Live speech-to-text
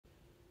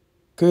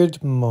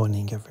Good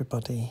morning,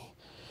 everybody.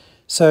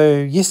 So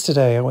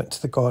yesterday I went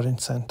to the garden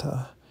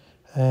centre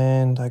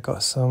and I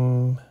got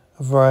a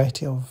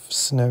variety of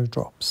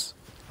snowdrops,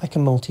 like a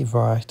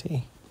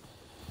multi-variety.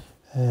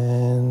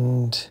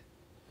 And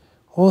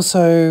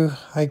also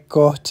I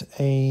got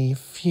a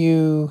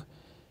few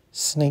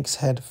snake's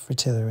head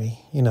fritillary.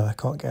 You know, I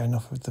can't get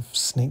enough of the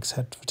snake's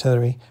head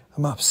fritillary.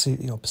 I'm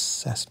absolutely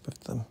obsessed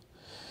with them.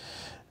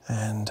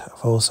 And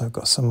I've also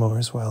got some more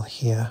as well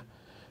here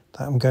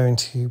that I'm going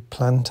to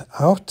plant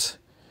out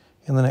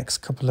in the next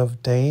couple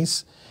of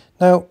days.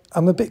 Now,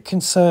 I'm a bit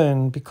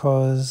concerned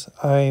because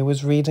I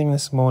was reading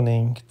this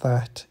morning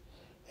that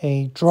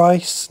a dry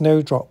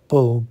snowdrop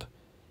bulb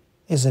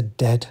is a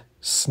dead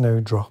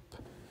snowdrop.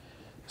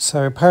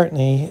 So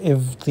apparently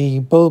if the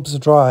bulbs are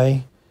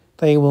dry,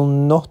 they will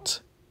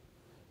not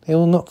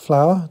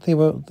flower. They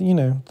won't,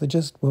 they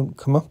just won't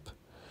come up.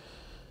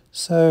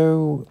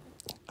 So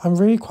I'm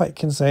really quite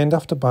concerned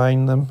after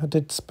buying them. I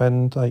did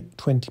spend like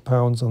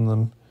 £20 on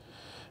them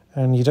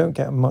and you don't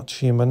get much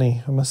for your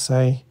money, I must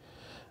say.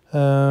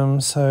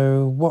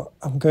 So what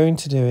I'm going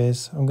to do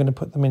is I'm going to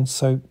put them in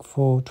soak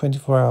for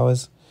 24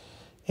 hours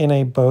in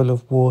a bowl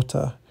of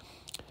water.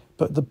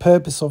 But the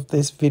purpose of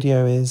this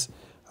video is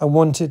I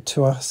wanted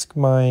to ask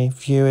my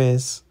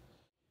viewers,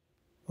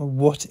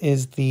 what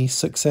is the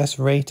success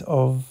rate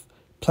of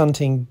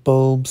planting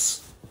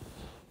bulbs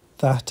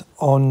that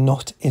are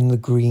not in the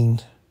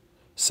green,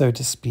 so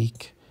to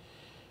speak?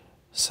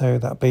 So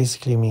that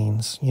basically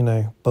means,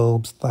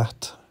 bulbs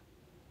that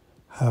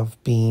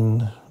have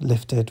been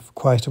lifted for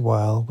quite a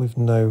while with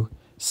no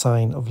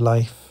sign of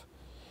life.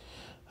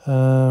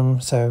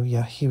 So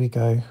yeah, here we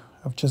go.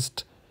 I've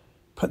just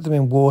put them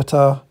in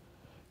water.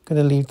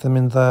 Going to leave them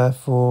in there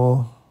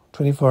for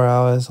 24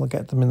 hours. I'll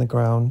get them in the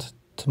ground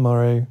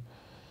tomorrow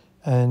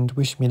and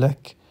wish me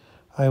luck.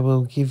 I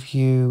will give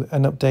you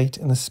an update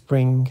in the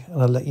spring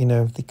and I'll let you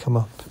know if they come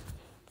up.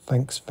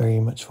 Thanks very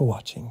much for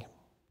watching.